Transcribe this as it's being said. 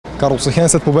Carlos Охене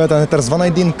след победата на Етер с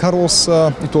 2-1. Carlos,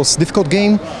 it was a difficult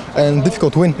game and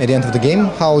difficult win at the end of the game.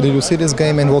 How did you see this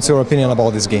game and what's your opinion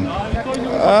about this game?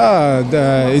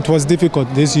 It was difficult.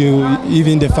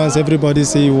 Even the fans, everybody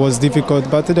say it was difficult.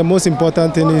 But the most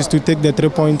important thing is to take the 3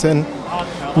 points, and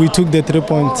we took the 3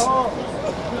 points.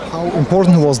 How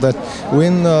important was that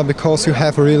win? Because you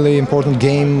have a really important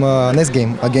game, next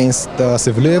game against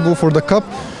Sevilla for the cup,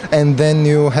 and then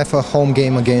you have a home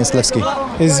game against Levski.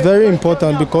 It's very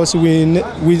important because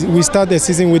we start the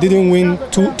season, we didn't win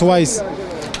twice.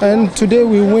 And today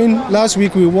we win. Last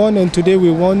week we won, and today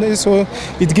we won. So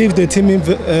it gives the team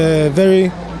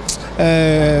very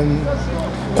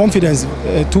confidence,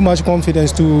 too much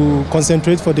confidence to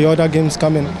concentrate for the other games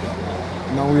coming.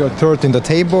 Now we are third in the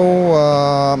table.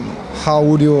 How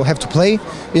would you have to play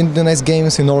in the next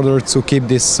games in order to keep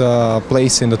this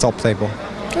place in the top table?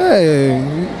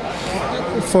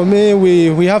 For me,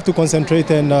 we have to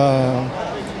concentrate and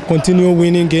continue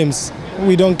winning games.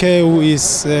 We don't care who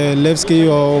is Levski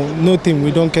or no team.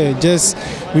 We don't care. Just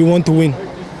we want to win,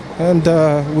 and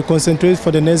we concentrate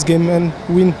for the next game and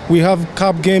win. We have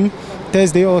cup game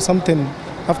Thursday or something.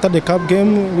 After the cup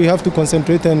game, we have to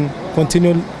concentrate and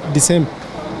continue the same.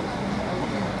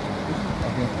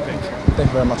 Thank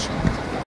you very much.